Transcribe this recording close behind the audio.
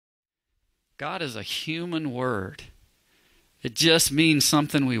God is a human word. It just means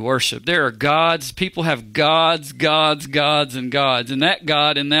something we worship. There are gods. People have gods, gods, gods, and gods. And that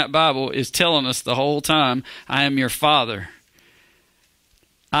God in that Bible is telling us the whole time, I am your Father.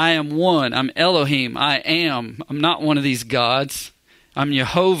 I am one. I'm Elohim. I am. I'm not one of these gods. I'm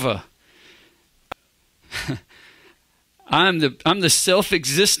Jehovah. I'm the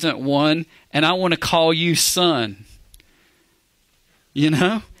self-existent one, and I want to call you son. You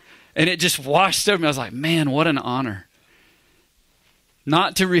know? And it just washed over me. I was like, man, what an honor.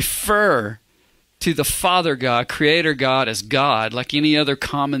 Not to refer to the Father God, Creator God, as God, like any other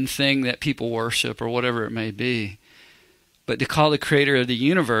common thing that people worship or whatever it may be, but to call the Creator of the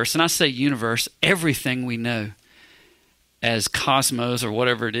universe, and I say universe, everything we know as cosmos or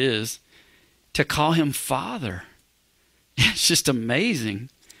whatever it is, to call him Father. It's just amazing.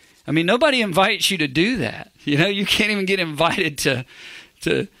 I mean, nobody invites you to do that. You know, you can't even get invited to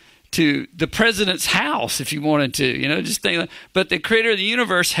the president's house if you wanted to, you know, just think like, but the Creator of the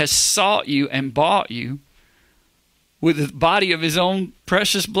universe has sought you and bought you with the body of his own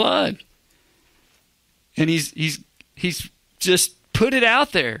precious blood. And he's just put it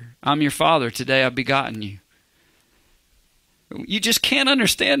out there. I'm your Father. Today I've begotten you. You just can't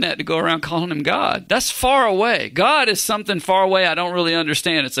understand that to go around calling him God. That's far away. God is something far away I don't really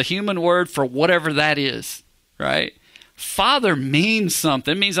understand. It's a human word for whatever that is, right? Father means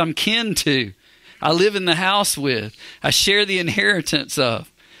something. It means I'm kin to. I live in the house with. I share the inheritance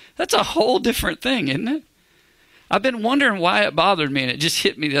of. That's a whole different thing, isn't it? I've been wondering why it bothered me, and it just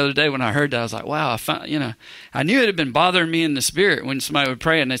hit me the other day when I heard that. I was like, wow, I knew it had been bothering me in the spirit when somebody would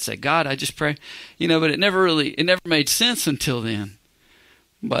pray and they'd say, God, I just pray. You know, but it never made sense until then.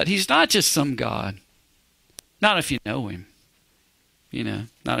 But he's not just some God. Not if you know him. You know,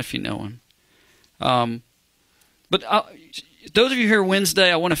 not if you know him. But those of you here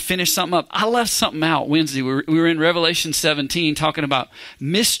Wednesday, I want to finish something up. I left something out Wednesday. We were in Revelation 17 talking about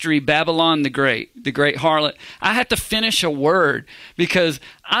mystery Babylon the great harlot. I had to finish a word because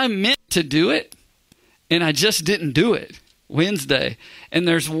I meant to do it, and I just didn't do it Wednesday. And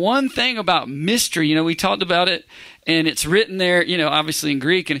there's one thing about mystery. You know, we talked about it, and it's written there, you know, obviously in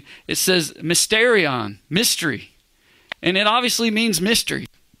Greek, and it says mysterion, mystery. And it obviously means mystery.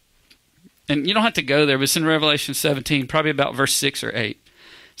 And you don't have to go there, but it's in Revelation 17, probably about verse 6 or 8,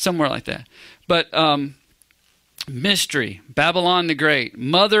 somewhere like that. But mystery, Babylon the Great,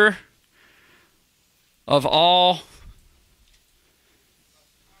 mother of all,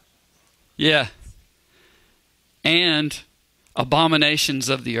 and abominations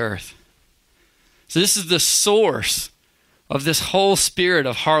of the earth. So this is the source of this whole spirit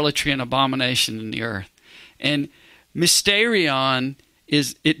of harlotry and abomination in the earth. And mysterion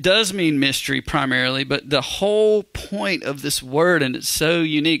it does mean mystery primarily, but the whole point of this word, and it's so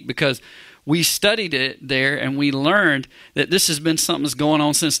unique because we studied it there and we learned that this has been something that's going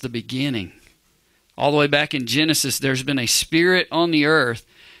on since the beginning. All the way back in Genesis, there's been a spirit on the earth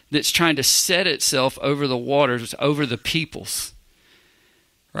that's trying to set itself over the waters, over the peoples,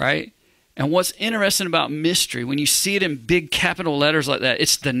 right? And what's interesting about mystery, when you see it in big capital letters like that,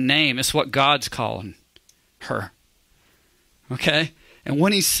 it's the name. It's what God's calling her, okay? And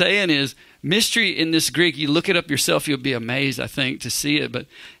what he's saying is, mystery in this Greek, you look it up yourself, you'll be amazed, I think, to see it, but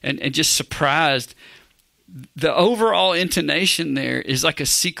and just surprised. The overall intonation there is like a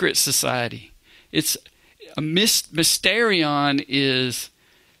secret society. It's a mysterion is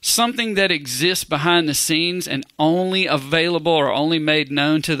something that exists behind the scenes and only available or only made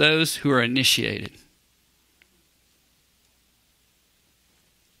known to those who are initiated.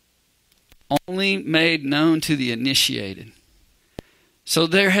 Only made known to the initiated. So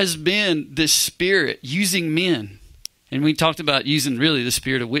there has been this spirit using men. And we talked about using really the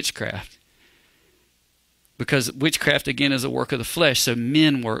spirit of witchcraft. Because witchcraft, again, is a work of the flesh. So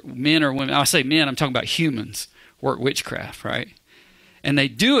men or women, I say men, I'm talking about humans, work witchcraft, right? And they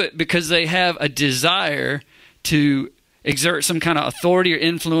do it because they have a desire to exert some kind of authority or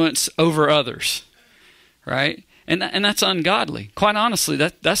influence over others, right? And that's ungodly. Quite honestly,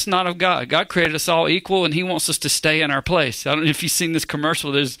 that's not of God. God created us all equal, and he wants us to stay in our place. I don't know if you've seen this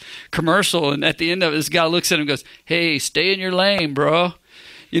commercial. There's a commercial, and at the end of it, this guy looks at him and goes, hey, stay in your lane, bro.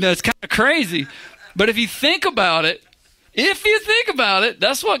 You know, it's kind of crazy. But if you think about it,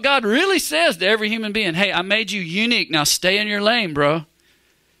 that's what God really says to every human being. Hey, I made you unique. Now stay in your lane, bro.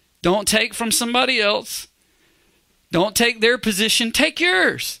 Don't take from somebody else. Don't take their position. Take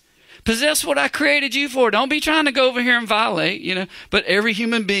yours. Possess what I created you for. Don't be trying to go over here and violate, you know. But every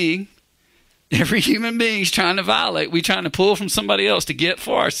human being is trying to violate. We're trying to pull from somebody else to get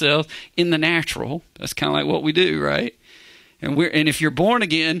for ourselves in the natural. That's kind of like what we do, right? And if you're born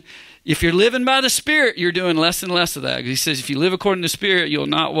again, if you're living by the Spirit, you're doing less and less of that. He says, if you live according to the Spirit, you'll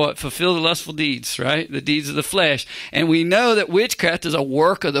not what? Fulfill the lustful deeds, right? The deeds of the flesh. And we know that witchcraft is a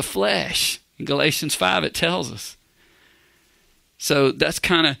work of the flesh. In Galatians 5, it tells us. So that's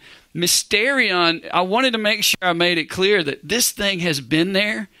kind of mysterion. I wanted to make sure I made it clear that this thing has been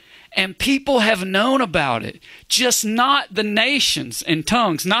there and people have known about it. Just not the nations and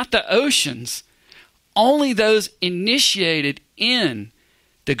tongues, not the oceans. Only those initiated in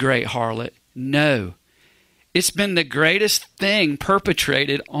the great harlot know. It's been the greatest thing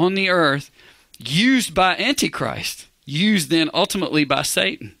perpetrated on the earth, used by Antichrist, used then ultimately by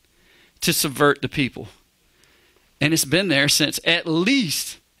Satan to subvert the people. And it's been there since at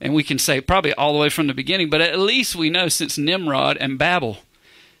least, and we can say probably all the way from the beginning, but at least we know since Nimrod and Babel,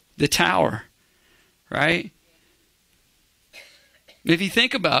 the tower, right? If you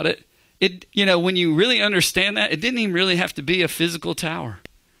think about it, when you really understand that, it didn't even really have to be a physical tower.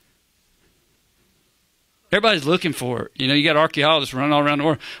 Everybody's looking for it. You got archaeologists running all around the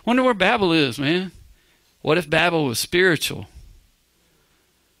world. Wonder where Babel is, man. What if Babel was spiritual?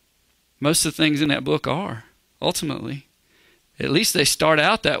 Most of the things in that book are, ultimately. At least they start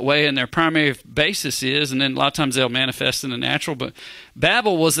out that way, and their primary basis is, and then a lot of times they'll manifest in the natural. But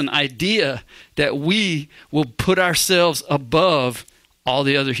Babel was an idea that we will put ourselves above all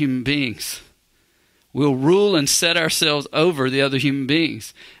the other human beings. We'll rule and set ourselves over the other human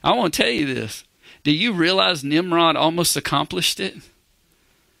beings. I want to tell you this. Do you realize Nimrod almost accomplished it?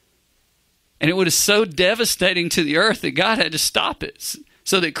 And it was so devastating to the earth that God had to stop it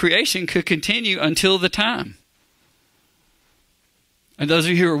so that creation could continue until the time. And those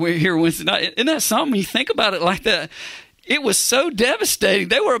of you who are here Wednesday night, isn't that something when you think about it like that? It was so devastating.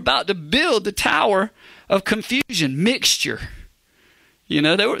 They were about to build the tower of confusion, mixture. They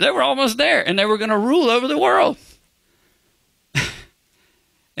were almost there, and they were going to rule over the world.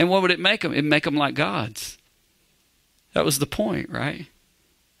 And what would it make them? It'd make them like gods. That was the point, right?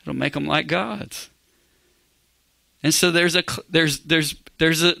 It'll make them like gods. And so there's a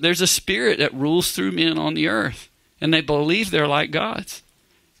spirit that rules through men on the earth, and they believe they're like gods,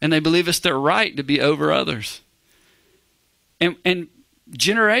 and they believe it's their right to be over others. And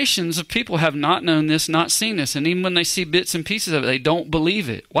generations of people have not known this, not seen this, and even when they see bits and pieces of it, they don't believe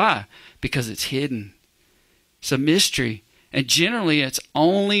it. Why? Because it's hidden. It's a mystery. And generally, it's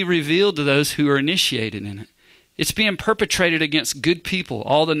only revealed to those who are initiated in it. It's being perpetrated against good people,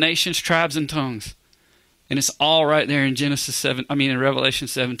 all the nations, tribes, and tongues. And it's all right there in in Revelation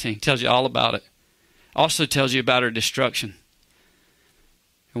 17. It tells you all about it. Also tells you about her destruction.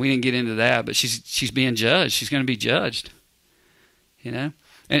 And we didn't get into that, but she's being judged. She's going to be judged. And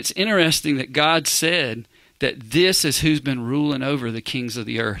it's interesting that God said that this is who's been ruling over the kings of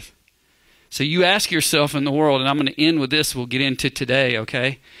the earth. So you ask yourself in the world, and I'm going to end with this, we'll get into today,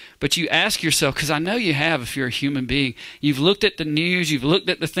 okay? But you ask yourself, because I know you have if you're a human being, you've looked at the news, you've looked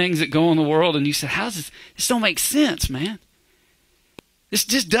at the things that go in the world, and you say, how's this? This don't make sense, man. This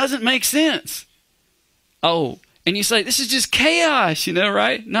just doesn't make sense. Oh, and you say, this is just chaos,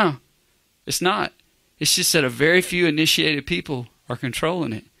 right? No, it's not. It's just that a very few initiated people are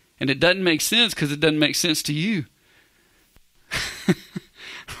controlling it. And it doesn't make sense because it doesn't make sense to you.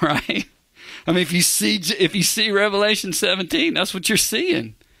 Right? I mean, if you see Revelation 17, that's what you're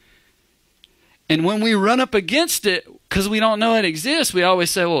seeing. And when we run up against it, because we don't know it exists, we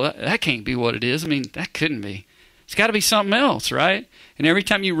always say, well, that can't be what it is. I mean, that couldn't be. It's got to be something else, right? And every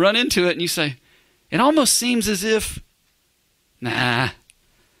time you run into it and you say, it almost seems as if, nah.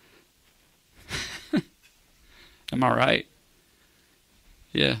 Am I right?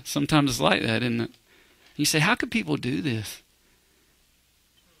 Yeah, sometimes it's like that, isn't it? You say, how could people do this?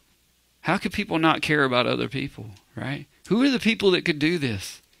 How could people not care about other people, right? Who are the people that could do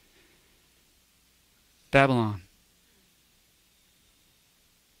this? Babylon.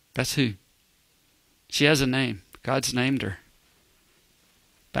 That's who. She has a name. God's named her.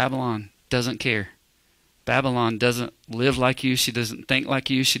 Babylon doesn't care. Babylon doesn't live like you. She doesn't think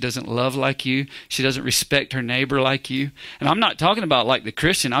like you. She doesn't love like you. She doesn't respect her neighbor like you. And I'm not talking about like the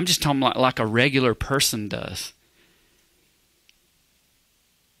Christian. I'm just talking like a regular person does.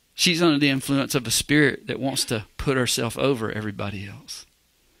 She's under the influence of a spirit that wants to put herself over everybody else.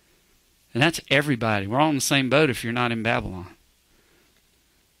 And that's everybody. We're all in the same boat if you're not in Babylon.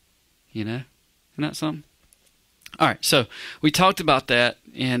 Isn't that something? All right, so we talked about that.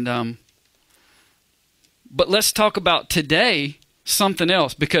 And but let's talk about today something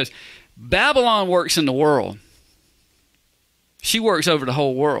else, because Babylon works in the world. She works over the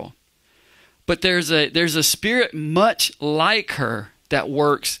whole world. But there's a spirit much like her that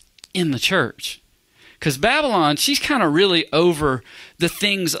works in the church. Because Babylon, she's kind of really over the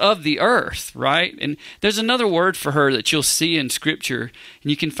things of the earth, right? And there's another word for her that you'll see in Scripture,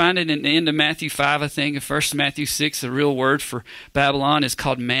 and you can find it in the end of Matthew 5, I think, and 1 Matthew 6, the real word for Babylon is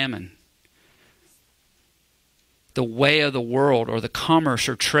called mammon. The way of the world, or the commerce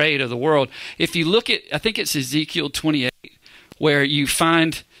or trade of the world. If you look at, I think it's Ezekiel 28, where you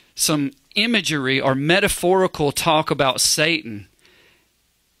find some imagery or metaphorical talk about Satan.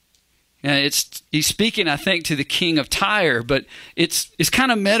 And he's speaking, I think, to the king of Tyre, but it's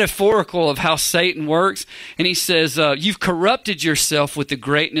kind of metaphorical of how Satan works. And he says, you've corrupted yourself with the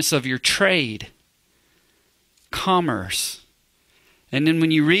greatness of your trade, commerce. And then when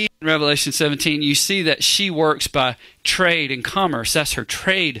you read Revelation 17, you see that she works by trade and commerce. That's her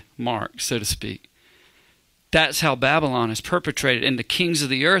trademark, so to speak. That's how Babylon is perpetrated. And the kings of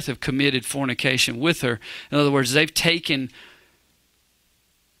the earth have committed fornication with her. In other words, they've taken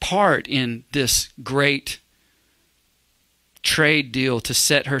part in this great trade deal to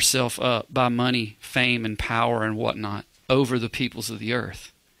set herself up by money, fame, and power and whatnot over the peoples of the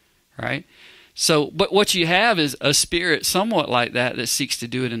earth, right? So, but what you have is a spirit somewhat like that seeks to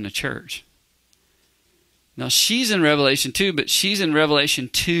do it in the church. Now, she's in Revelation 2, but she's in Revelation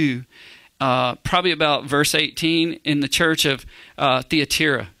 2, probably about verse 18 in the church of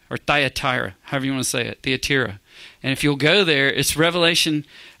Thyatira, or Thyatira, however you want to say it, Thyatira. And if you'll go there, it's Revelation.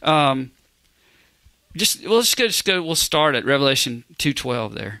 We'll start at Revelation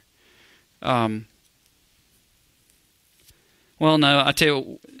 2:12 there. Well, no, I tell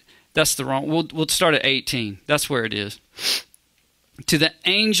you, that's the wrong. We'll start at 18. That's where it is. To the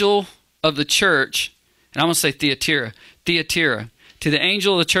angel of the church, and I'm going to say Thyatira. Thyatira. To the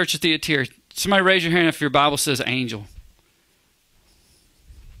angel of the church of Thyatira. Somebody raise your hand if your Bible says angel.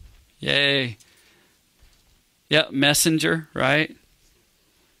 Yay. Yep, messenger, right?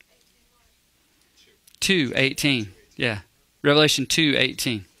 2:18. Yeah. Revelation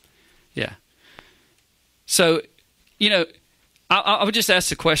 2:18. Yeah. So, I would just ask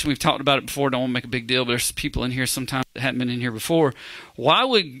the question. We've talked about it before. Don't want to make a big deal, but there's people in here sometimes that haven't been in here before. Why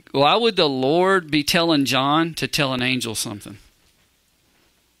would the Lord be telling John to tell an angel something?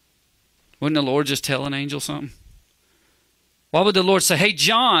 Wouldn't the Lord just tell an angel something? Why would the Lord say, hey,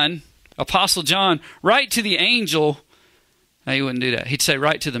 John, Apostle John, write to the angel? No, he wouldn't do that. He'd say,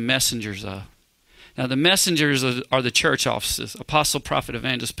 write to the messengers of. Now, the messengers are the church offices: apostle, prophet,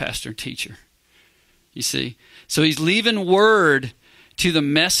 evangelist, pastor, and teacher. You see? So he's leaving word to the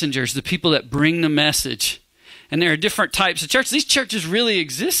messengers, the people that bring the message. And there are different types of churches. These churches really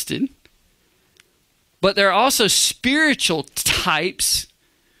existed. But there are also spiritual types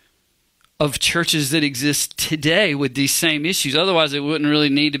of churches that exist today with these same issues. Otherwise, it wouldn't really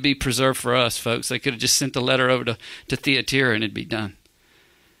need to be preserved for us, folks. They could have just sent the letter over to Thyatira and it'd be done.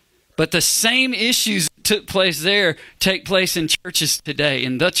 But the same issues that took place there take place in churches today,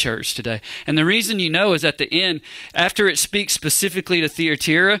 in the church today. And the reason you know is at the end, after it speaks specifically to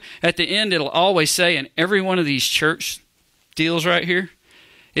Thyatira, at the end it'll always say in every one of these church deals right here,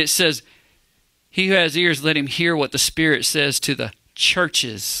 it says, he who has ears, let him hear what the Spirit says to the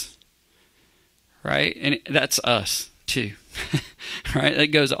churches. Right? And that's us too. Right? That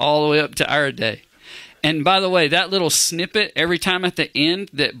goes all the way up to our day. And by the way, that little snippet, every time at the end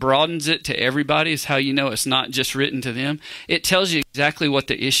that broadens it to everybody, is how you know it's not just written to them. It tells you exactly what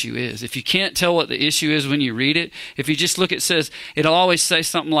the issue is. If you can't tell what the issue is when you read it, if you just look, it says, it'll always say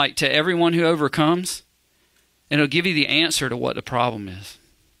something like, to everyone who overcomes, and it'll give you the answer to what the problem is.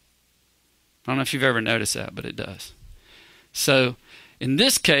 I don't know if you've ever noticed that, but it does. So, in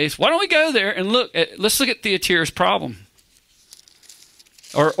this case, why don't we go there and let's look at Thyatira's problem.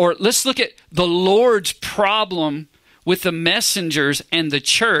 Or let's look at the Lord's problem with the messengers and the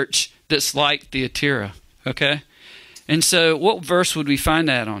church that's like Thyatira. Okay? And so what verse would we find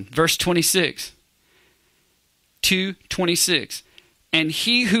that on? Verse 26. 2:26. And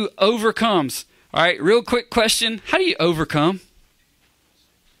he who overcomes. All right, real quick question. How do you overcome?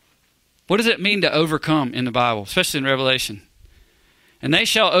 What does it mean to overcome in the Bible, especially in Revelation? And they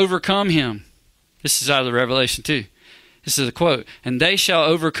shall overcome him. This is out of the Revelation 2. This is a quote. And they shall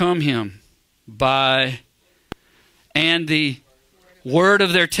overcome him and the word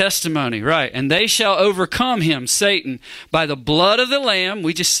of their testimony. Right. And they shall overcome him, Satan, by the blood of the Lamb.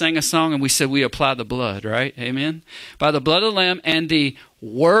 We just sang a song and we said we apply the blood, right? Amen. By the blood of the Lamb and the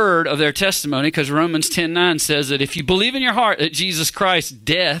word of their testimony, because Romans 10:9 says that if you believe in your heart that Jesus Christ's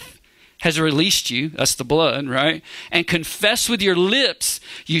death has released you, that's the blood, right? And confess with your lips,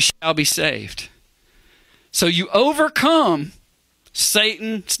 you shall be saved. So you overcome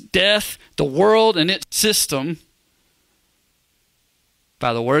Satan's death, the world and its system,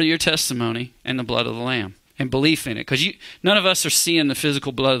 by the word of your testimony and the blood of the Lamb, and belief in it. Because none of us are seeing the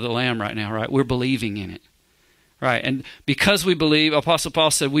physical blood of the Lamb right now, right? We're believing in it, right? And because we believe, Apostle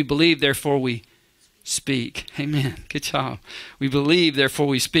Paul said, we believe, therefore we speak. Amen. Good job. We believe, therefore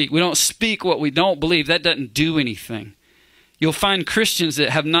we speak. We don't speak what we don't believe. That doesn't do anything. You'll find Christians that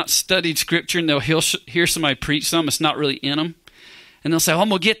have not studied Scripture, and they'll hear somebody preach something that's not really in them. And they'll say, oh, I'm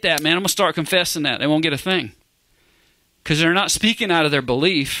going to get that, man. I'm going to start confessing that. They won't get a thing. Because they're not speaking out of their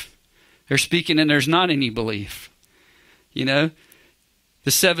belief. They're speaking and there's not any belief. You know, the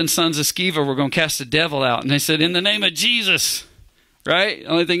 7 sons of Sceva were going to cast the devil out. And they said, in the name of Jesus. Right? The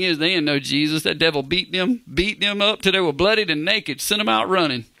only thing is, they didn't know Jesus. That devil beat them up till they were bloodied and naked. Sent them out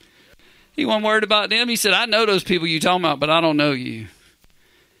running. He wasn't worried about them. He said, I know those people you're talking about, but I don't know you.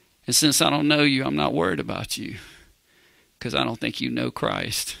 And since I don't know you, I'm not worried about you. Because I don't think you know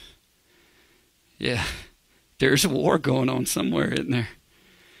Christ. Yeah. There's a war going on somewhere, isn't there?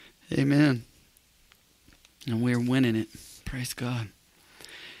 Amen. And we're winning it. Praise God.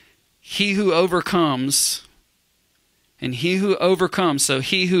 He who overcomes, and he who overcomes, so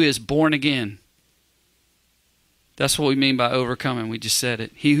he who is born again. That's what we mean by overcoming. We just said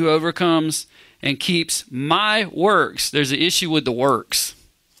it. He who overcomes and keeps my works. There's an issue with the works.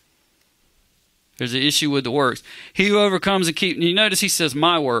 There's an issue with the works. He who overcomes and keeps. You notice he says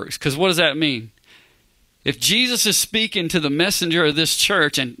my works, because what does that mean? If Jesus is speaking to the messenger of this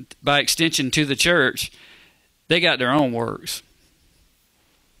church, and by extension to the church, they got their own works.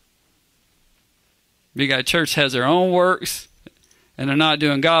 You got a church has their own works, and they're not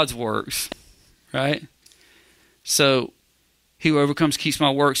doing God's works, right? So, he who overcomes keeps my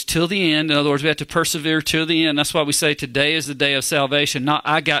works till the end. In other words, we have to persevere till the end. That's why we say today is the day of salvation. Not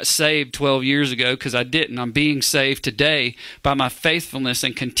I got saved 12 years ago, because I didn't. I'm being saved today by my faithfulness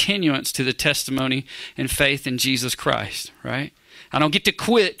and continuance to the testimony and faith in Jesus Christ, right? I don't get to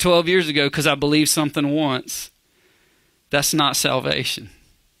quit 12 years ago because I believed something once. That's not salvation.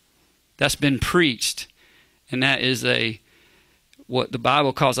 That's been preached. And that is what the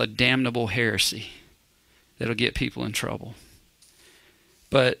Bible calls a damnable heresy. That'll get people in trouble.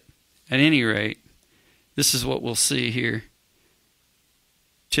 But at any rate, this is what we'll see here.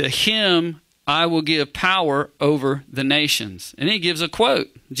 To him I will give power over the nations. And he gives a quote.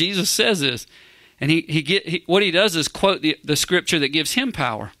 Jesus says this. And what he does is quote the scripture that gives him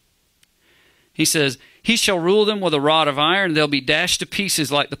power. He says, he shall rule them with a rod of iron. They'll be dashed to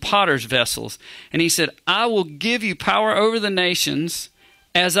pieces like the potter's vessels. And he said, I will give you power over the nations,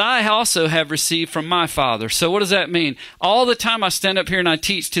 as I also have received from my Father. So what does that mean? All the time I stand up here and I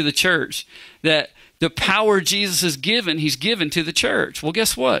teach to the church that the power Jesus has given, he's given to the church. Well,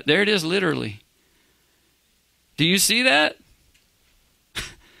 guess what? There it is literally. Do you see that?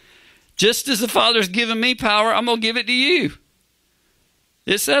 Just as the Father's given me power, I'm going to give it to you.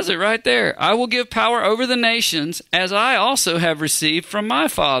 It says it right there. I will give power over the nations, as I also have received from my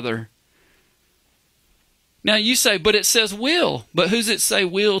Father. Now you say, but it says will. But who's it say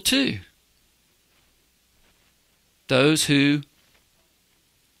will to? Those who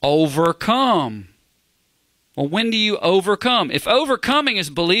overcome. Well, when do you overcome? If overcoming is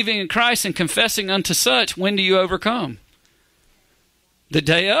believing in Christ and confessing unto such, when do you overcome? The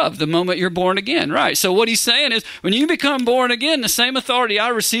day of, the moment you're born again. Right. So what he's saying is, when you become born again, the same authority I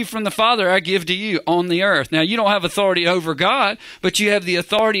received from the Father I give to you on the earth. Now you don't have authority over God, but you have the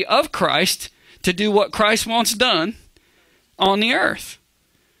authority of Christ to do what Christ wants done on the earth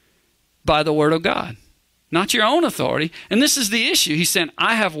by the word of God. Not your own authority. And this is the issue. He's saying,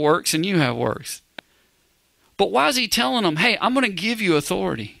 I have works and you have works. But why is he telling them, hey, I'm going to give you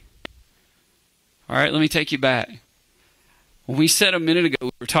authority? All right, let me take you back. When we said a minute ago,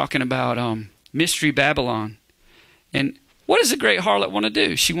 we were talking about Mystery Babylon. And what does the great harlot want to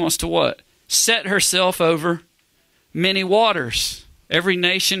do? She wants to what? Set herself over many waters. Every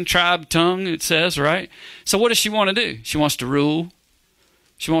nation, tribe, tongue, it says, right? So what does she want to do? She wants to rule.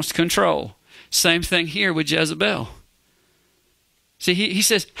 She wants to control. Same thing here with Jezebel. See, he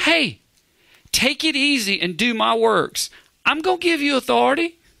says, hey, take it easy and do my works. I'm going to give you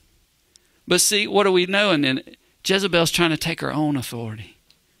authority. But see, what do we know? And then Jezebel's trying to take her own authority.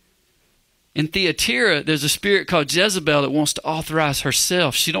 In Thyatira, there's a spirit called Jezebel that wants to authorize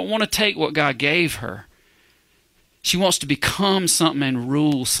herself. She don't want to take what God gave her. She wants to become something and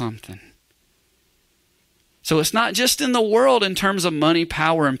rule something. So it's not just in the world in terms of money,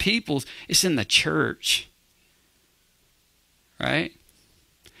 power, and people. It's in the church. Right?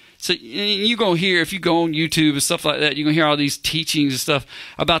 So you're going to hear, if you go on YouTube and stuff like that, you're going to hear all these teachings and stuff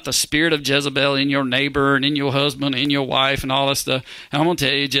about the spirit of Jezebel in your neighbor and in your husband and in your wife and all that stuff. And I'm going to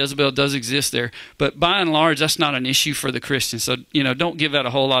tell you, Jezebel does exist there. But by and large, that's not an issue for the Christian. So, don't give that a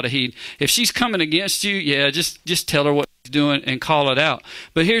whole lot of heed. If she's coming against you, yeah, just tell her what she's doing and call it out.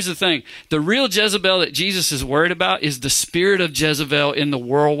 But here's the thing. The real Jezebel that Jesus is worried about is the spirit of Jezebel in the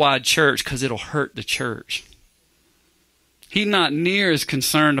worldwide church, because it'll hurt the church. He's not near as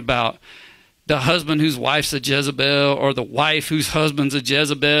concerned about the husband whose wife's a Jezebel, or the wife whose husband's a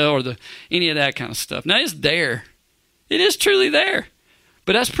Jezebel, or any of that kind of stuff. Now, it's there. It is truly there.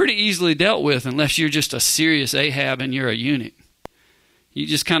 But that's pretty easily dealt with unless you're just a serious Ahab and you're a eunuch. You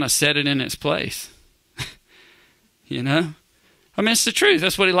just kind of set it in its place. I mean, it's the truth.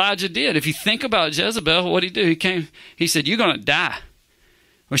 That's what Elijah did. If you think about Jezebel, what did he do? He said, you're going to die.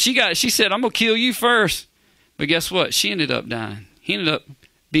 Well, she said, I'm going to kill you first. But guess what? She ended up dying. He ended up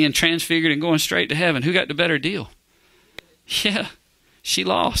being transfigured and going straight to heaven. Who got the better deal? Yeah, she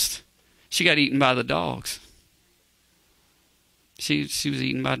lost. She got eaten by the dogs. She was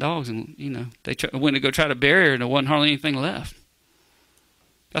eaten by dogs, and they went to go try to bury her, and there wasn't hardly anything left.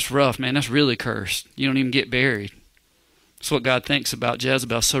 That's rough, man. That's really cursed. You don't even get buried. That's what God thinks about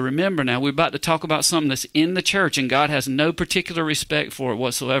Jezebel. So remember now, we're about to talk about something that's in the church, and God has no particular respect for it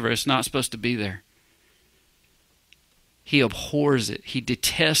whatsoever. It's not supposed to be there. He abhors it. He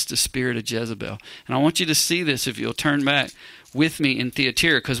detests the spirit of Jezebel. And I want you to see this if you'll turn back with me in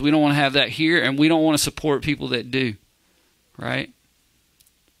Thyatira, because we don't want to have that here, and we don't want to support people that do. Right?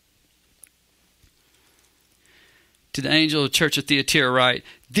 To the angel of the church of Thyatira write,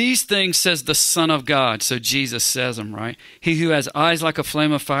 these things says the Son of God. So Jesus says them, right? He who has eyes like a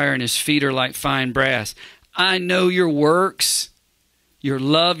flame of fire and his feet are like fine brass. I know your works, your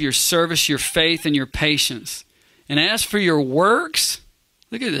love, your service, your faith, and your patience. And as for your works,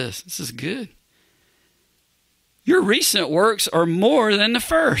 look at this. This is good. Your recent works are more than the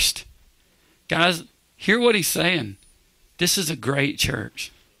first. Guys, hear what he's saying. This is a great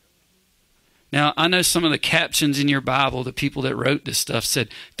church. Now, I know some of the captions in your Bible, the people that wrote this stuff said,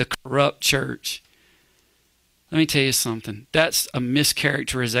 the corrupt church. Let me tell you something. That's a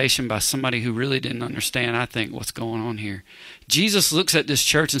mischaracterization by somebody who really didn't understand, I think, what's going on here. Jesus looks at this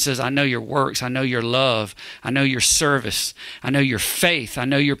church and says, I know your works. I know your love. I know your service. I know your faith. I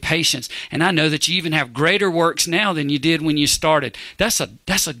know your patience. And I know that you even have greater works now than you did when you started. That's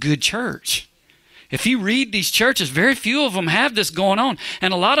a good church. If you read these churches, very few of them have this going on.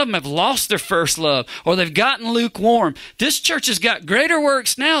 And a lot of them have lost their first love, or they've gotten lukewarm. This church has got greater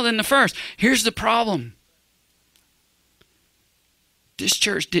works now than the first. Here's the problem. This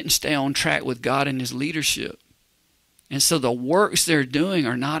church didn't stay on track with God and his leadership. And so the works they're doing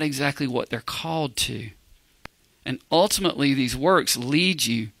are not exactly what they're called to. And ultimately, these works lead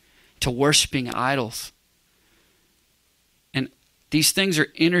you to worshiping idols. And these things are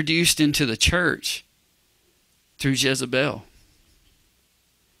introduced into the church through Jezebel.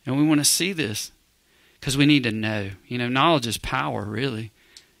 And we want to see this because we need to know. Knowledge is power, really.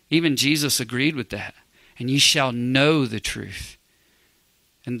 Even Jesus agreed with that. And ye shall know the truth.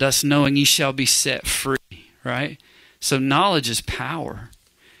 And thus knowing ye shall be set free, right? So knowledge is power,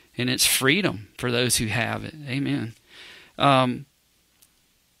 and it's freedom for those who have it. Amen.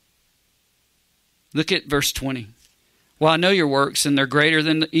 Look at verse 20. Well, I know your works, and they're greater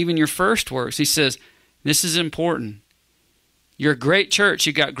than even your first works. He says, this is important. You're a great church.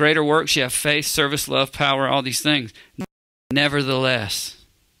 You got greater works. You have faith, service, love, power, all these things. Nevertheless,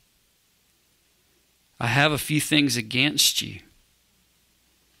 I have a few things against you.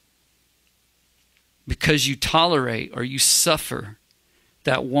 Because you tolerate or you suffer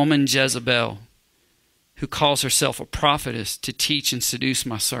that woman Jezebel, who calls herself a prophetess, to teach and seduce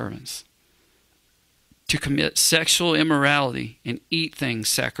my servants, to commit sexual immorality and eat things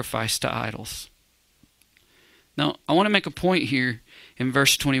sacrificed to idols. Now, I want to make a point here in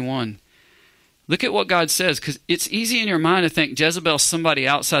verse 21. Look at what God says, because it's easy in your mind to think Jezebel's somebody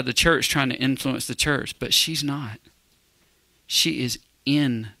outside the church trying to influence the church, but she's not. She is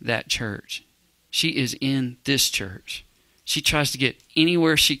in that church. She is in this church. She tries to get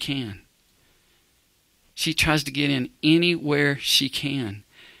anywhere she can. She tries to get in anywhere she can.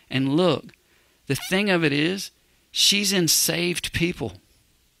 And look, the thing of it is, she's in saved people.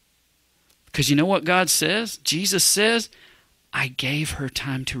 Because you know what God says? Jesus says, I gave her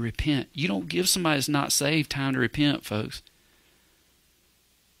time to repent. You don't give somebody that's not saved time to repent, folks.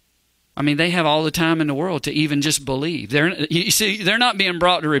 I mean, they have all the time in the world to even just believe. They're not being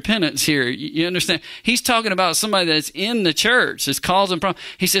brought to repentance here. You understand? He's talking about somebody that's in the church, that's causing problems.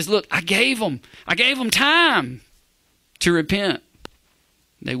 He says, look, I gave them time to repent.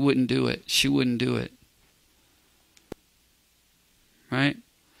 They wouldn't do it. She wouldn't do it. Right?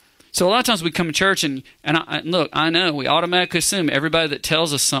 So a lot of times we come to church and look, I know we automatically assume everybody that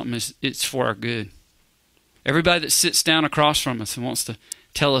tells us something it's for our good. Everybody that sits down across from us and wants to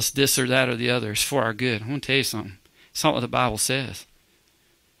tell us this or that or the other is for our good. I want to tell you something. It's not what the Bible says.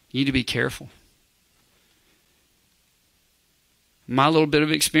 You need to be careful. My little bit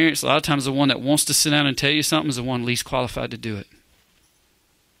of experience, a lot of times the one that wants to sit down and tell you something is the one least qualified to do it.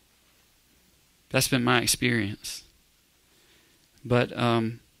 That's been my experience. But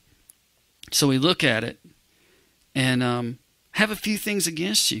so we look at it and have a few things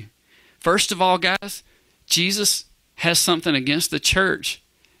against you. First of all, guys, Jesus has something against the church,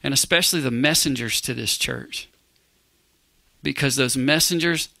 and especially the messengers to this church, because those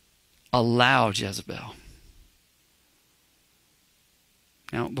messengers allow Jezebel.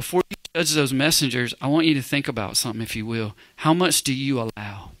 Now, before you judge those messengers, I want you to think about something, if you will. How much do you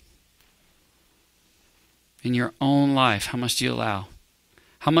allow? In your own life, how much do you allow?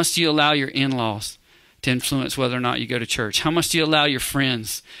 How much do you allow your in-laws to influence whether or not you go to church? How much do you allow your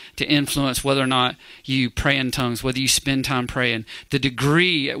friends to influence whether or not you pray in tongues, whether you spend time praying? The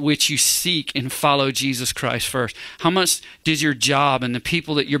degree at which you seek and follow Jesus Christ first. How much does your job and the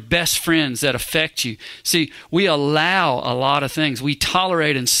people that your best friends that affect you? See, we allow a lot of things. We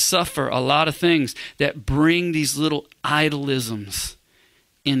tolerate and suffer a lot of things that bring these little idolisms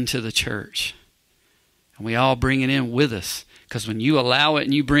into the church. And we all bring it in with us, because when you allow it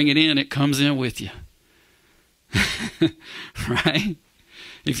and you bring it in, it comes in with you. Right?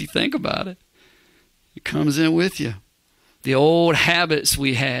 If you think about it, it comes in with you. The old habits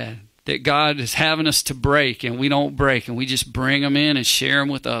we had that God is having us to break, and we don't break, and we just bring them in and share them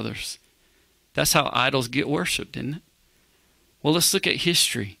with others. That's how idols get worshipped, isn't it? Well, let's look at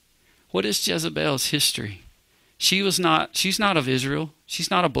history. What is Jezebel's history? She's not of Israel. She's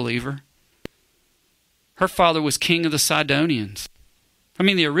not a believer. Her father was king of the Sidonians. I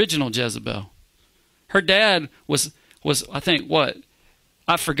mean, the original Jezebel. Her dad was I think what?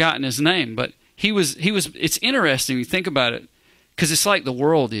 I've forgotten his name, but he was it's interesting when you think about it, because it's like the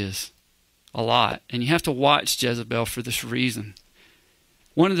world is a lot, and you have to watch Jezebel for this reason.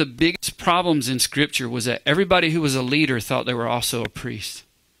 One of the biggest problems in Scripture was that everybody who was a leader thought they were also a priest.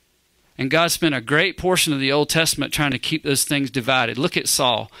 And God spent a great portion of the Old Testament trying to keep those things divided. Look at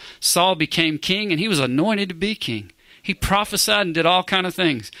Saul. Saul became king, and he was anointed to be king. He prophesied and did all kinds of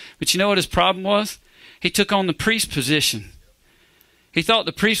things. But you know what his problem was? He took on the priest position. He thought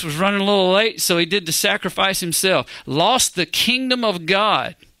the priest was running a little late, so he did the sacrifice himself. Lost the kingdom of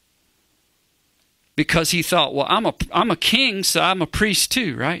God because he thought, well, I'm a king, so I'm a priest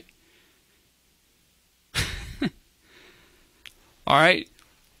too, right? All right.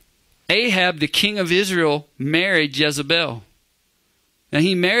 Ahab, the king of Israel, married Jezebel. Now,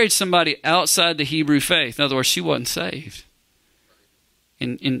 he married somebody outside the Hebrew faith. In other words, she wasn't saved.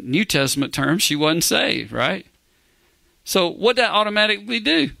 In New Testament terms, she wasn't saved, right? So what did that automatically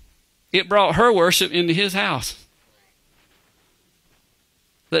do? It brought her worship into his house.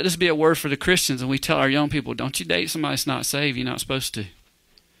 Let this be a word for the Christians, and we tell our young people, don't you date somebody that's not saved. You're not supposed to.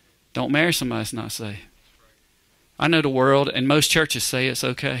 Don't marry somebody that's not saved. I know the world, and most churches say it's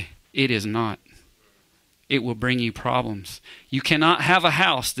okay. It is not. It will bring you problems. You cannot have a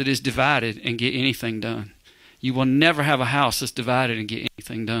house that is divided and get anything done. You will never have a house that's divided and get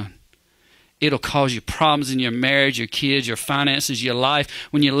anything done. It'll cause you problems in your marriage, your kids, your finances, your life.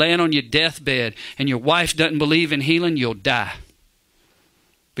 When you're laying on your deathbed and your wife doesn't believe in healing, you'll die.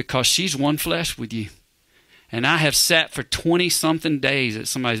 Because she's one flesh with you. And I have sat for 20-something days at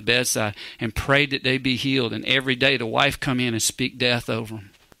somebody's bedside and prayed that they be healed. And every day the wife come in and speak death over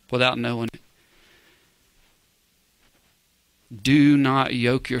them without knowing it. Do not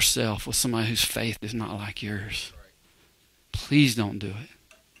yoke yourself with somebody whose faith is not like yours. Please don't do it.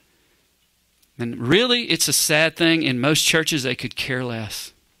 And really, it's a sad thing. In most churches, they could care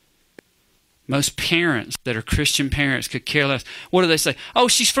less. Most parents that are Christian parents could care less. What do they say? Oh,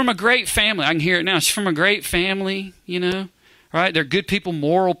 she's from a great family. I can hear it now. She's from a great family, you know. Right? They're good people,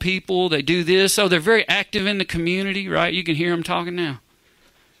 moral people. They do this. Oh, they're very active in the community, right? You can hear them talking now.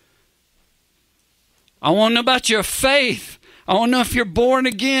 I want to know about your faith. I want to know if you're born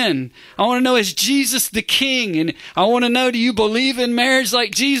again. I want to know, is Jesus the King? And I want to know, do you believe in marriage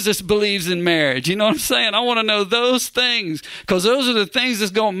like Jesus believes in marriage? You know what I'm saying? I want to know those things, because those are the things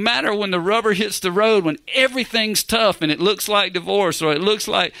that's going to matter when the rubber hits the road, when everything's tough and it looks like divorce, or it looks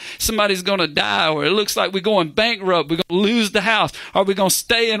like somebody's going to die, or it looks like we're going bankrupt, we're going to lose the house, or we're going to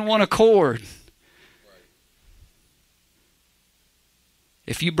stay in one accord.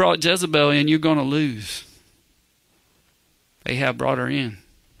 If you brought Jezebel in, you're going to lose. Ahab brought her in.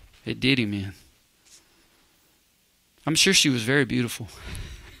 It did him in. I'm sure she was very beautiful.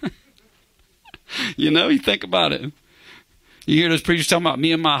 You think about it. You hear those preachers talking about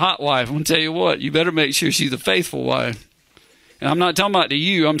me and my hot wife. I'm going to tell you what, you better make sure she's a faithful wife. And I'm not talking about to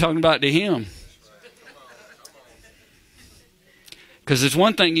you, I'm talking about to him. Because there's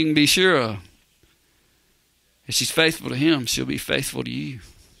one thing you can be sure of. If she's faithful to him, she'll be faithful to you.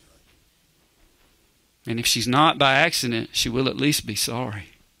 And if she's not by accident, she will at least be sorry.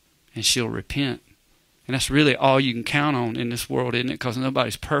 And she'll repent. And that's really all you can count on in this world, isn't it? Because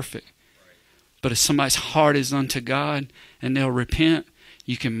nobody's perfect. But if somebody's heart is unto God and they'll repent,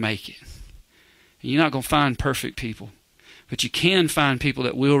 you can make it. And you're not going to find perfect people. But you can find people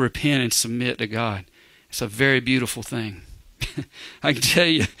that will repent and submit to God. It's a very beautiful thing. I can tell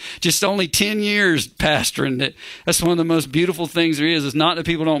you, just only 10 years pastoring, that's one of the most beautiful things there is. It's not that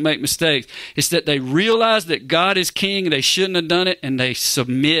people don't make mistakes. It's that they realize that God is king and they shouldn't have done it, and they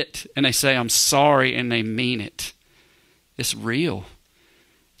submit and they say, I'm sorry, and they mean it. It's real.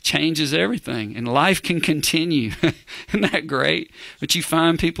 It changes everything, and life can continue. Isn't that great? But you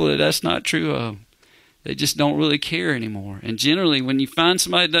find people that that's not true of. They just don't really care anymore. And generally, when you find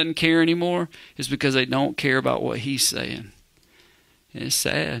somebody that doesn't care anymore, it's because they don't care about what he's saying. It's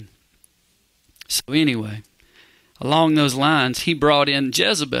sad. So anyway, along those lines, he brought in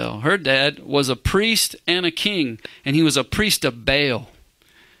Jezebel. Her dad was a priest and a king, and he was a priest of Baal.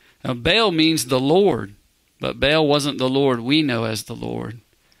 Now, Baal means the Lord, but Baal wasn't the Lord we know as the Lord.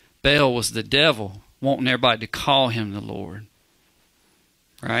 Baal was the devil, wanting everybody to call him the Lord.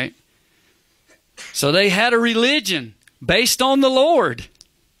 Right? So they had a religion based on the Lord.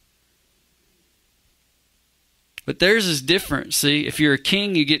 But theirs is different. See, if you're a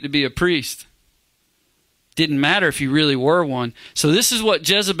king, you get to be a priest. Didn't matter if you really were one. So this is what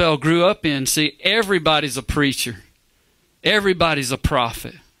Jezebel grew up in. See, everybody's a preacher. Everybody's a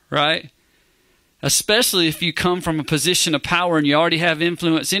prophet, right? Especially if you come from a position of power and you already have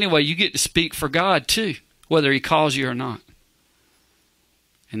influence anyway, you get to speak for God too, whether he calls you or not.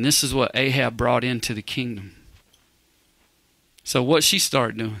 And this is what Ahab brought into the kingdom. So what she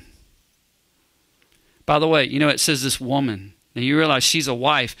started doing? By the way, it says this woman. Now you realize she's a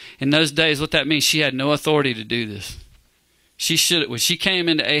wife. In those days, what that means, she had no authority to do this. When she came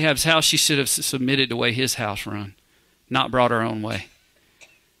into Ahab's house, she should have submitted the way his house run, not brought her own way.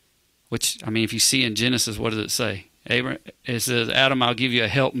 Which, if you see in Genesis, what does it say? It says, Adam, I'll give you a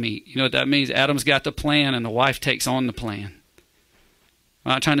helpmeet. You know what that means? Adam's got the plan and the wife takes on the plan.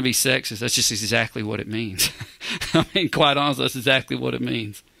 I'm not trying to be sexist. That's just exactly what it means. Quite honestly, that's exactly what it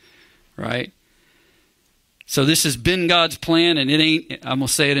means. Right? So this has been God's plan, and I'm going to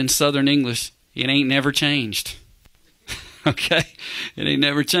say it in Southern English, it ain't never changed. Okay? It ain't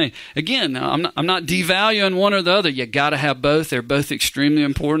never changed. Again, I'm not devaluing one or the other. You got to have both. They're both extremely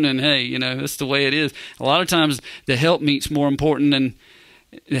important, and hey, that's the way it is. A lot of times the helpmeet's more important than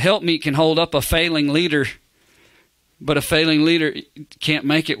the helpmeet can hold up a failing leader, but a failing leader can't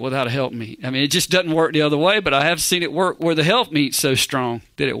make it without a helpmeet. It just doesn't work the other way, but I have seen it work where the helpmeet's so strong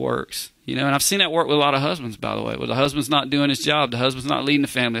that it works. And I've seen that work with a lot of husbands, by the way, where the husband's not doing his job, the husband's not leading the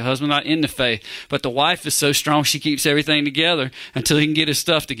family, the husband's not in the faith, but the wife is so strong she keeps everything together until he can get his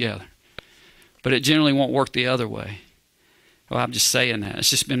stuff together. But it generally won't work the other way. Well, I'm just saying that. It's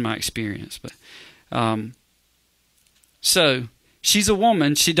just been my experience. But so she's a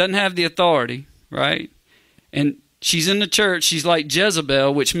woman. She doesn't have the authority, right? And she's in the church. She's like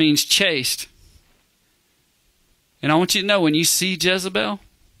Jezebel, which means chaste. And I want you to know, when you see Jezebel,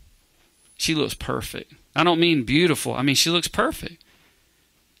 she looks perfect. I don't mean beautiful. She looks perfect.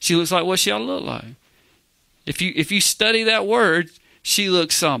 She looks like what she ought to look like. If you study that word, she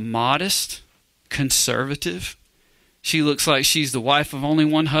looks modest, conservative. She looks like she's the wife of only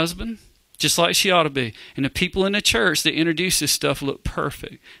one husband, just like she ought to be. And the people in the church that introduce this stuff look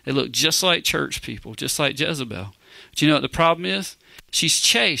perfect. They look just like church people, just like Jezebel. But you know what the problem is? She's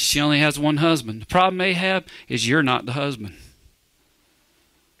chaste. She only has one husband. The problem Ahab is you're not the husband.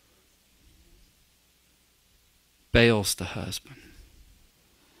 Baal's the husband.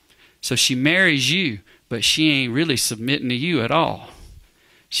 So she marries you, but she ain't really submitting to you at all.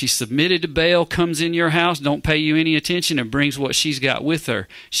 She's submitted to Baal, comes in your house, don't pay you any attention, and brings what she's got with her.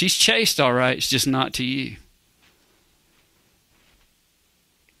 She's chaste, all right, it's just not to you.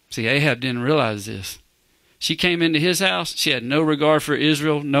 See, Ahab didn't realize this. She came into his house, she had no regard for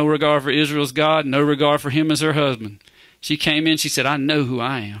Israel, no regard for Israel's God, no regard for him as her husband. She came in, she said, I know who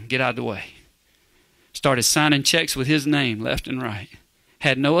I am, get out of the way. Started signing checks with his name left and right.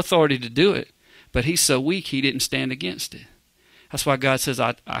 Had no authority to do it, but he's so weak he didn't stand against it. That's why God says,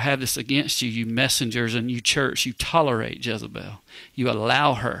 I have this against you, you messengers and you church. You tolerate Jezebel. You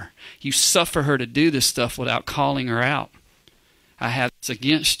allow her. You suffer her to do this stuff without calling her out. I have this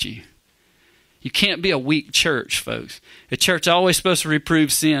against you. You can't be a weak church, folks. A church always supposed to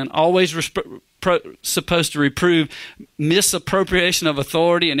reprove sin, always supposed to reprove misappropriation of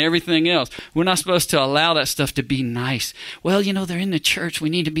authority and everything else. We're not supposed to allow that stuff to be nice. Well, they're in the church. We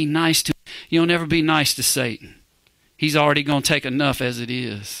need to be nice to them. You'll never be nice to Satan. He's already going to take enough as it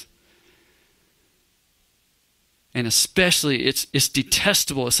is. And especially, it's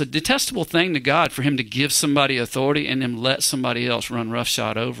detestable. It's a detestable thing to God for him to give somebody authority and then let somebody else run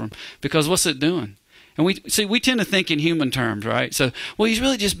roughshod over him. Because what's it doing? And we tend to think in human terms, right? So, well, he's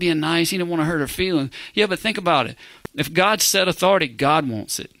really just being nice. He didn't want to hurt her feelings. Yeah, but think about it. If God set authority, God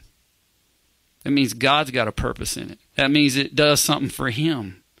wants it. That means God's got a purpose in it. That means it does something for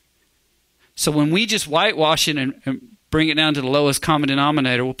him. So when we just whitewash it and bring it down to the lowest common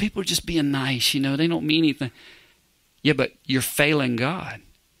denominator, well, people are just being nice, they don't mean anything. Yeah, but you're failing God.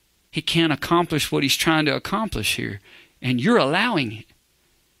 He can't accomplish what he's trying to accomplish here, and you're allowing it.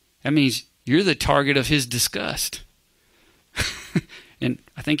 That means you're the target of his disgust. And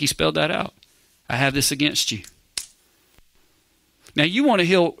I think he spelled that out. I have this against you. Now, you want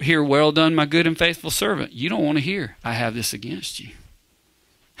to hear, well done, my good and faithful servant. You don't want to hear, I have this against you.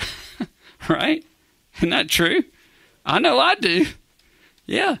 Right? Isn't that true? I know I do.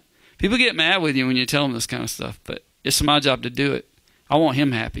 Yeah. People get mad with you when you tell them this kind of stuff, but it's my job to do it. I want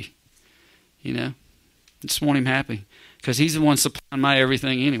him happy. I just want him happy because he's the one supplying my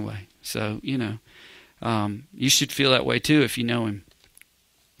everything anyway. So, you should feel that way too if you know him.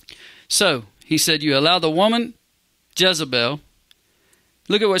 So, he said, you allow the woman, Jezebel.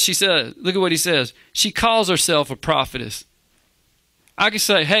 Look at what she says. Look at what he says. She calls herself a prophetess. I could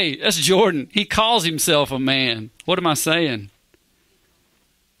say, hey, that's Jordan. He calls himself a man. What am I saying?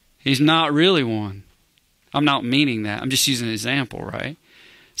 He's not really one. I'm not meaning that. I'm just using an example, right?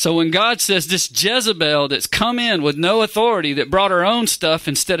 So when God says this Jezebel that's come in with no authority, that brought her own stuff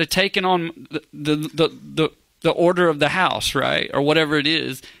instead of taking on the order of the house, right? Or whatever it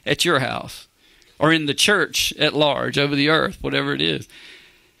is at your house. Or in the church at large, over the earth, whatever it is.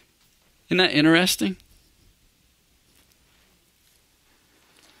 Isn't that interesting?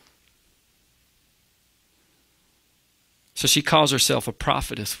 So she calls herself a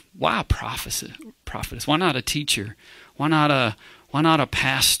prophetess. Why a prophetess? Why not a teacher? Why not a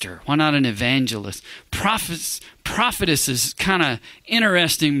pastor? Why not an evangelist? Prophetess is kind of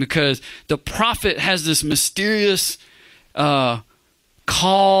interesting because the prophet has this mysterious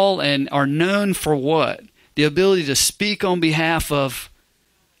call and are known for what? The ability to speak on behalf of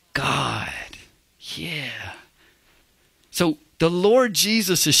God. Yeah. So the Lord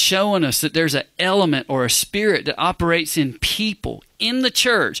Jesus is showing us that there's an element or a spirit that operates in people, in the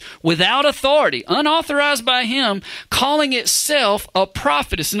church, without authority, unauthorized by him, calling itself a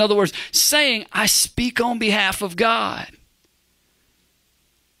prophetess. In other words, saying, I speak on behalf of God.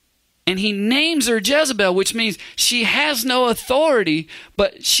 And he names her Jezebel, which means she has no authority,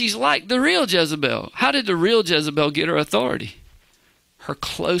 but she's like the real Jezebel. How did the real Jezebel get her authority? Her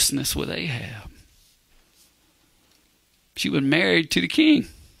closeness with Ahab. She was married to the king,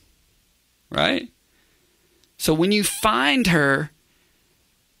 right? So when you find her,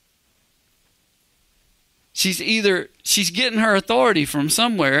 she's getting her authority from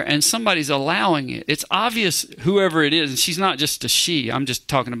somewhere and somebody's allowing it. It's obvious whoever it is, and she's not just a she. I'm just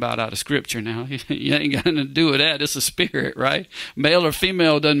talking about out of scripture now. You ain't got nothing to do with that. It's a spirit, right? Male or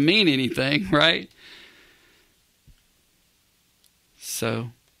female doesn't mean anything, right?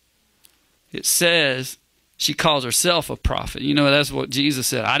 So it says she calls herself a prophet. That's what Jesus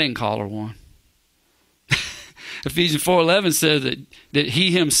said. I didn't call her one. Ephesians 4:11 says that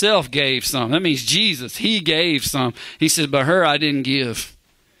he himself gave some. That means Jesus, he gave some. He said, but her I didn't give.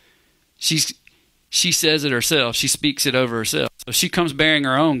 She says it herself. She speaks it over herself. So she comes bearing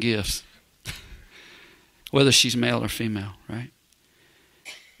her own gifts, whether she's male or female, right?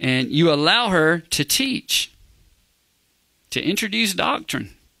 And you allow her to teach, to introduce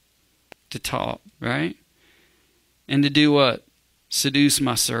doctrine, to talk, right? And to do what? Seduce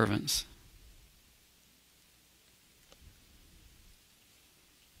my servants.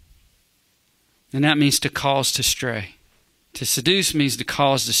 And that means to cause to stray. To seduce means to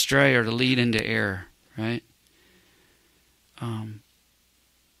cause to stray or to lead into error, right? And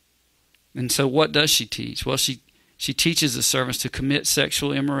so what does she teach? Well, she teaches the servants to commit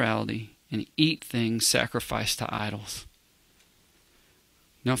sexual immorality and eat things sacrificed to idols.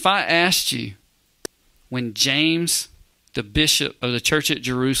 Now, if I asked you, when James, the bishop of the church at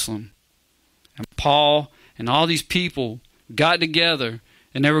Jerusalem, and Paul, and all these people got together,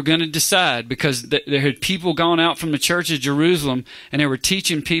 and they were going to decide, because there had people gone out from the church of Jerusalem, and they were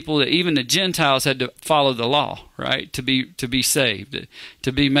teaching people that even the Gentiles had to follow the law, right? To be saved,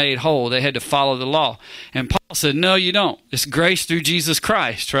 to be made whole, they had to follow the law. And Paul said, no, you don't. It's grace through Jesus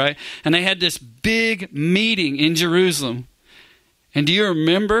Christ, right? And they had this big meeting in Jerusalem. And do you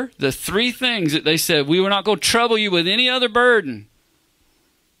remember the 3 things that they said? We were not going to trouble you with any other burden,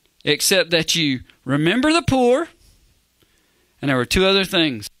 except that you remember the poor. And there were 2 other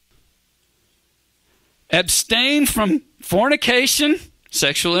things. Abstain from fornication,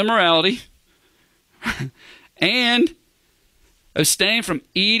 sexual immorality, and abstain from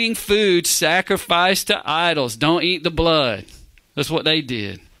eating food sacrificed to idols. Don't eat the blood. That's what they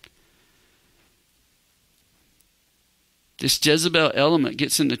did. This Jezebel element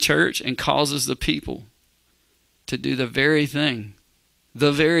gets in the church and causes the people to do the very thing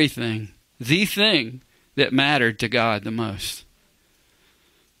that mattered to God the most.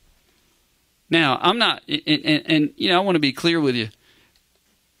 Now, I'm not, and I want to be clear with you.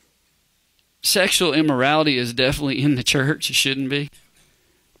 Sexual immorality is definitely in the church. It shouldn't be.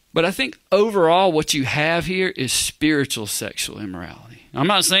 But I think overall what you have here is spiritual sexual immorality. I'm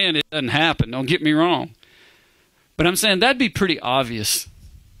not saying it doesn't happen. Don't get me wrong. But I'm saying that'd be pretty obvious.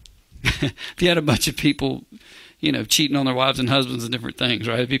 If you had a bunch of people, cheating on their wives and husbands and different things,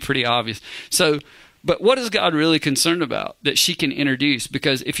 right? It'd be pretty obvious. So, but what is God really concerned about that she can introduce?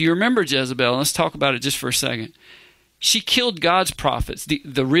 Because if you remember Jezebel, let's talk about it just for a second. She killed God's prophets,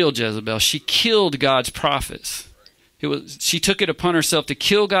 the real Jezebel. She killed God's prophets. She took it upon herself to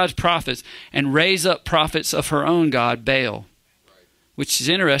kill God's prophets and raise up prophets of her own god, Baal. Which is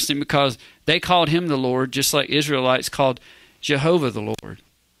interesting because they called him the Lord, just like Israelites called Jehovah the Lord.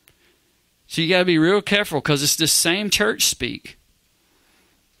 So you got to be real careful, because it's the same church speak.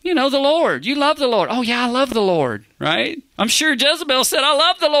 The Lord. You love the Lord. Oh, yeah, I love the Lord, right? I'm sure Jezebel said, I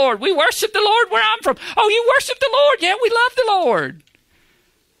love the Lord. We worship the Lord where I'm from. Oh, you worship the Lord. Yeah, we love the Lord.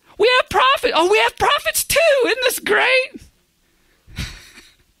 We have prophets. Oh, we have prophets too. Isn't this great?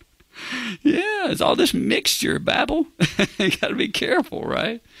 Yeah, it's all this mixture, babble. You got to be careful,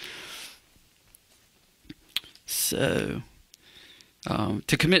 right? So,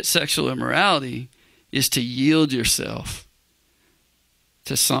 to commit sexual immorality is to yield yourself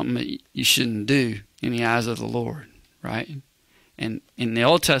to something that you shouldn't do in the eyes of the Lord, right? And in the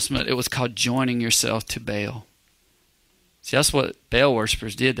Old Testament, it was called joining yourself to Baal. See, that's what Baal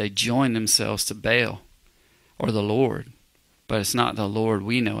worshipers did. They joined themselves to Baal or the Lord. But it's not the Lord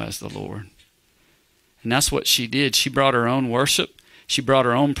we know as the Lord. And that's what she did. She brought her own worship. She brought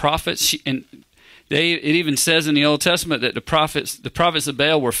her own prophets. It even says in the Old Testament that the prophets of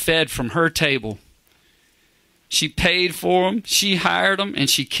Baal were fed from her table. She paid for them, she hired them, and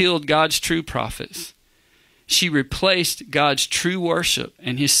she killed God's true prophets. She replaced God's true worship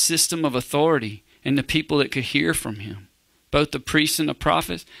and his system of authority and the people that could hear from him, both the priests and the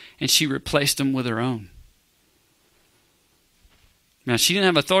prophets, and she replaced them with her own. Now, she didn't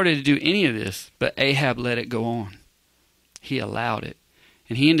have authority to do any of this, but Ahab let it go on. He allowed it.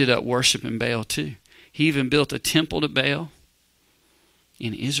 And he ended up worshiping Baal too. He even built a temple to Baal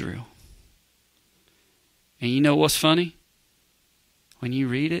in Israel. And you know what's funny? When you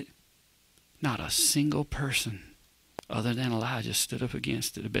read it, not a single person other than Elijah stood up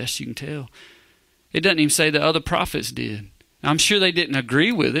against it, the best you can tell. It doesn't even say the other prophets did. I'm sure they didn't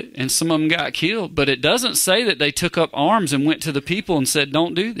agree with it, and some of them got killed, but it doesn't say that they took up arms and went to the people and said,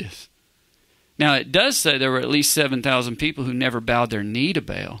 don't do this. Now, it does say there were at least 7,000 people who never bowed their knee to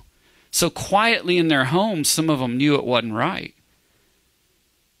Baal. So quietly in their homes, some of them knew it wasn't right.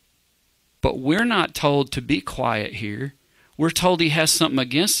 But we're not told to be quiet here. We're told he has something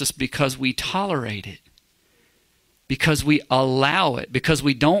against us because we tolerate it, because we allow it, because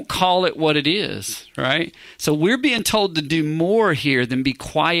we don't call it what it is, right? So we're being told to do more here than be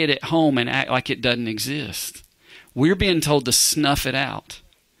quiet at home and act like it doesn't exist. We're being told to snuff it out.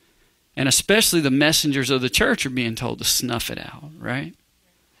 And especially the messengers of the church are being told to snuff it out, right?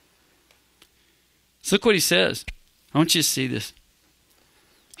 So look what he says. I want you to see this.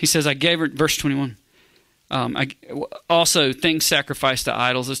 He says, I gave her, verse 21, also things sacrificed to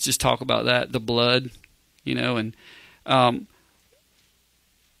idols. Let's just talk about that, the blood, and well,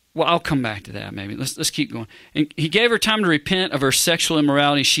 I'll come back to that maybe. Let's keep going. And he gave her time to repent of her sexual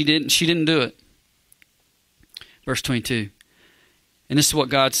immorality. She didn't do it. Verse 22. And this is what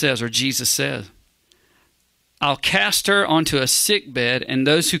God says, or Jesus says. I'll cast her onto a sick bed, and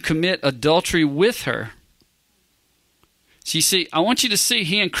those who commit adultery with her. So you see, I want you to see,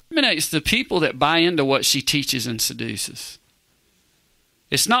 he incriminates the people that buy into what she teaches and seduces.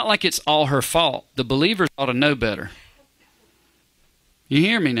 It's not like it's all her fault. The believers ought to know better. You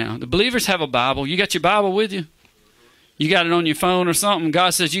hear me now? The believers have a Bible. You got your Bible with you? You got it on your phone or something?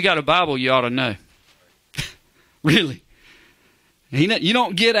 God says you got a Bible, you ought to know. Really. You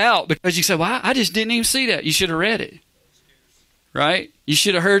don't get out because you say, well, I just didn't even see that. You should have read it. Right? You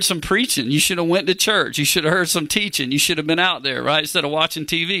should have heard some preaching. You should have went to church. You should have heard some teaching. You should have been out there, right? Instead of watching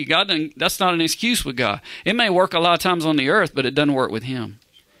TV. That's not an excuse with God. It may work a lot of times on the earth, but it doesn't work with him.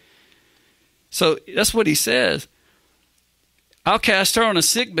 So that's what he says. I'll cast her on a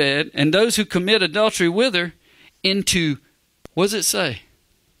sick bed, and those who commit adultery with her into, what does it say?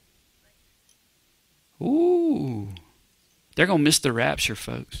 Ooh. They're going to miss the rapture,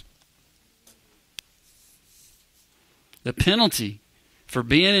 folks. The penalty for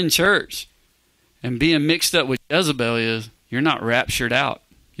being in church and being mixed up with Jezebel is you're not raptured out.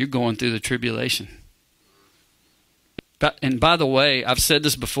 You're going through the tribulation. And by the way, I've said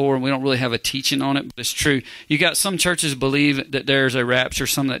this before, and we don't really have a teaching on it, but it's true. You got some churches believe that there's a rapture,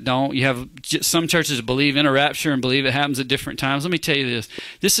 some that don't. You have some churches that believe in a rapture and believe it happens at different times. Let me tell you this.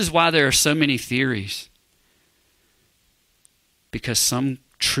 This is why there are so many theories. Because some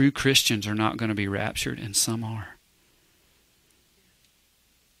true Christians are not going to be raptured, and some are.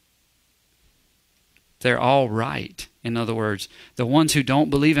 They're all right. In other words, the ones who don't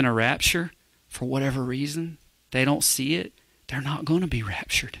believe in a rapture, for whatever reason, they don't see it, they're not going to be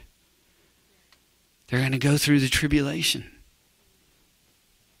raptured. They're going to go through the tribulation.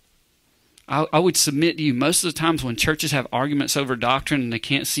 I would submit to you, most of the times when churches have arguments over doctrine and they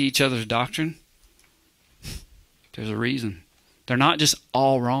can't see each other's doctrine, there's a reason. They're not just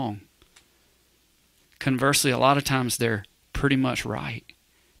all wrong. Conversely, a lot of times they're pretty much right.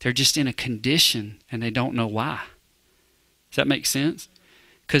 They're just in a condition and they don't know why. Does that make sense?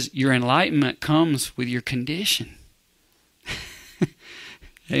 Because your enlightenment comes with your condition.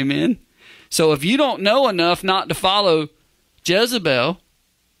 Amen? So if you don't know enough not to follow Jezebel,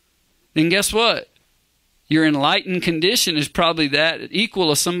 then guess what? Your enlightened condition is probably that equal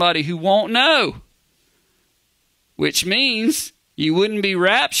to somebody who won't know. Which means you wouldn't be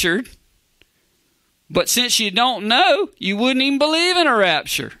raptured. But since you don't know, you wouldn't even believe in a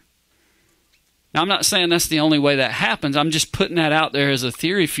rapture. Now, I'm not saying that's the only way that happens. I'm just putting that out there as a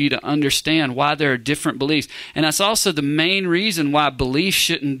theory for you to understand why there are different beliefs. And that's also the main reason why belief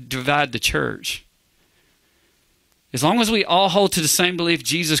shouldn't divide the church. As long as we all hold to the same belief,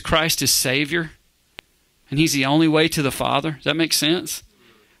 Jesus Christ is Savior, and He's the only way to the Father. Does that make sense?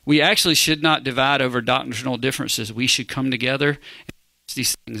 We actually should not divide over doctrinal differences. We should come together and fix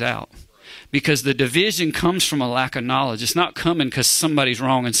these things out. Because the division comes from a lack of knowledge. It's not coming because somebody's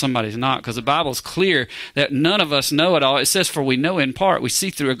wrong and somebody's not. Because the Bible's clear that none of us know it all. It says, for we know in part, we see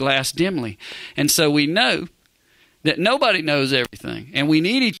through a glass dimly. And so we know that nobody knows everything. And we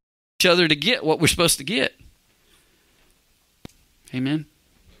need each other to get what we're supposed to get. Amen?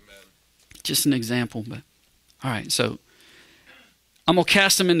 Amen. Just an example. But all right, so I'm going to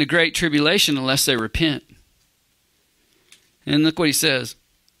cast them into great tribulation unless they repent. And look what he says.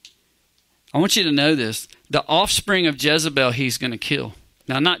 I want you to know this. The offspring of Jezebel he's going to kill.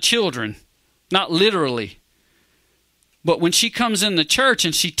 Now, not children, not literally. But when she comes in the church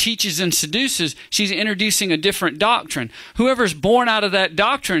and she teaches and seduces, she's introducing a different doctrine. Whoever's born out of that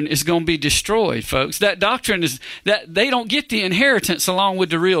doctrine is going to be destroyed, folks. That doctrine is that they don't get the inheritance along with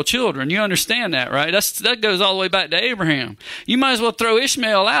the real children. You understand that, right? That goes all the way back to Abraham. You might as well throw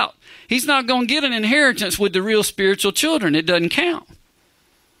Ishmael out. He's not going to get an inheritance with the real spiritual children. It doesn't count.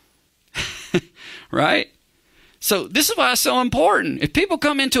 Right? So this is why it's so important. If people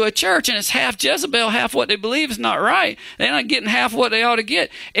come into a church and it's half Jezebel, half what they believe is not right, they're not getting half what they ought to get.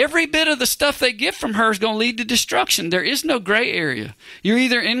 Every bit of the stuff they get from her is going to lead to destruction. There is no gray area. You're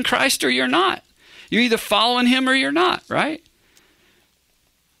either in Christ or you're not. You're either following Him or you're not, right?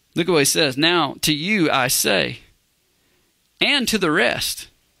 Look at what he says. Now to you I say, and to the rest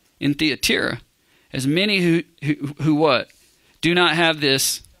in Thyatira, as many who what? Do not have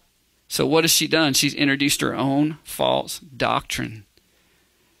this. So what has she done? She's introduced her own false doctrine.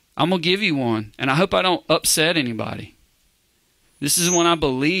 I'm going to give you one, and I hope I don't upset anybody. This is one I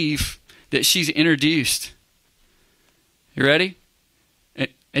believe that she's introduced. You ready?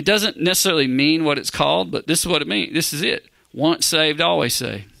 It doesn't necessarily mean what it's called, but this is what it means. This is it. Once saved, always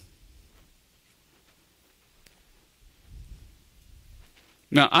saved.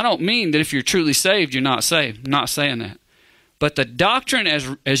 Now, I don't mean that if you're truly saved, you're not saved. I'm not saying that. But the doctrine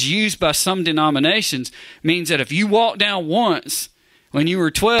as used by some denominations means that if you walked down once when you were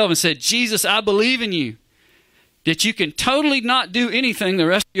 12 and said, Jesus, I believe in you, that you can totally not do anything the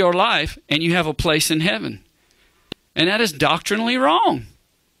rest of your life and you have a place in heaven. And that is doctrinally wrong.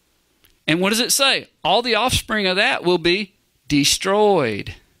 And what does it say? All the offspring of that will be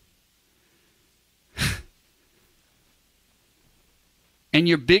destroyed. And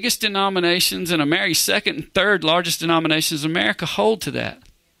your biggest denominations in America, second and third largest denominations in America, hold to that.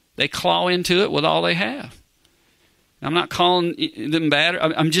 They claw into it with all they have. I'm not calling them bad.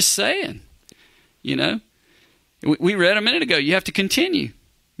 I'm just saying, you know. We read a minute ago, you have to continue.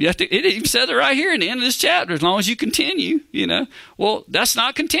 You have to. It even said it right here in the end of this chapter, as long as you continue, you know. Well, that's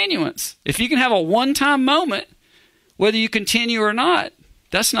not continuance. If you can have a one-time moment, whether you continue or not,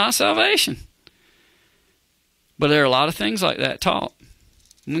 that's not salvation. But there are a lot of things like that taught.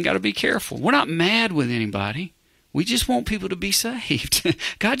 We've got to be careful. We're not mad with anybody. We just want people to be saved.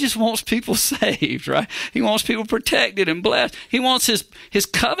 God just wants people saved, right? He wants people protected and blessed. He wants his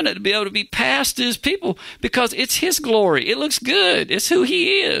covenant to be able to be passed to his people because it's his glory. It looks good. It's who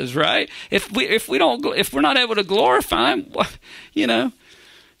he is, right? If we're not able to glorify him, you know.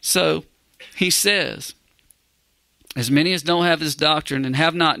 So he says, as many as don't have this doctrine and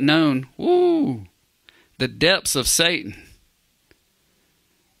have not known, the depths of Satan.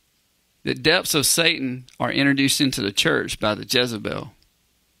 The depths of Satan are introduced into the church by the Jezebel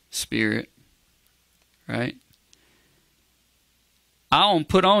spirit, right? I won't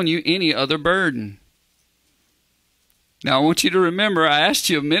put on you any other burden. Now, I want you to remember, I asked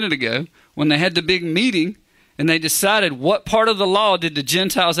you a minute ago, when they had the big meeting and they decided what part of the law did the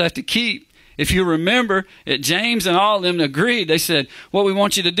Gentiles have to keep. If you remember, James and all of them agreed. They said, what we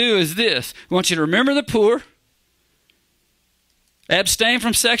want you to do is this. We want you to remember the poor. Abstain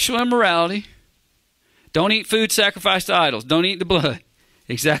from sexual immorality. Don't eat food sacrificed to idols. Don't eat the blood.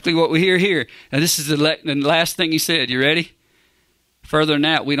 Exactly what we hear here. Now this is the last thing he said. You ready? Further than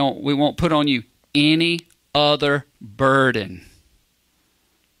that, we won't put on you any other burden.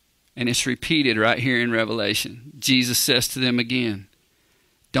 And it's repeated right here in Revelation. Jesus says to them again,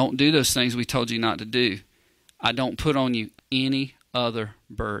 don't do those things we told you not to do. I don't put on you any other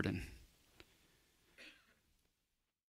burden.